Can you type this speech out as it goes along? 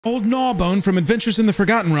Old Gnawbone from Adventures in the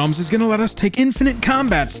Forgotten Realms is going to let us take infinite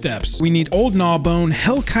combat steps. We need Old Gnawbone,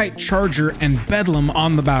 Hellkite Charger, and Bedlam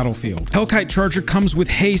on the battlefield. Hellkite Charger comes with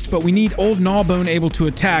haste, but we need Old Gnawbone able to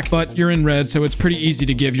attack, but you're in red, so it's pretty easy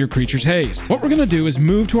to give your creatures haste. What we're going to do is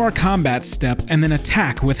move to our combat step and then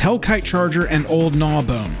attack with Hellkite Charger and Old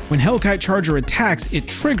Gnawbone. When Hellkite Charger attacks, it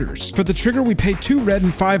triggers. For the trigger, we pay 2 red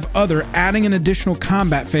and 5 other, adding an additional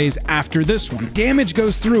combat phase after this one. Damage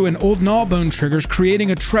goes through and Old Gnawbone triggers, creating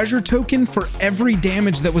a treasure token for every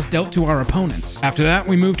damage that was dealt to our opponents. After that,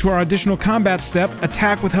 we move to our additional combat step,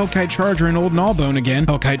 attack with Hellkite Charger and Old Gnawbone again.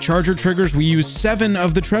 Hellkite Charger triggers, we use 7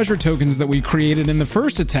 of the treasure tokens that we created in the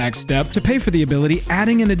first attack step to pay for the ability,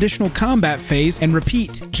 adding an additional combat phase, and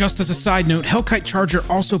repeat. Just as a side note, Hellkite Charger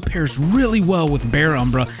also pairs really well with Bear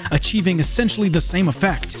Umbra, achieving essentially the same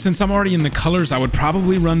effect. Since I'm already in the colors, I would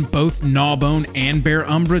probably run both Gnawbone and Bear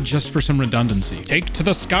Umbra just for some redundancy. Take to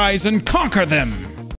the skies and conquer them!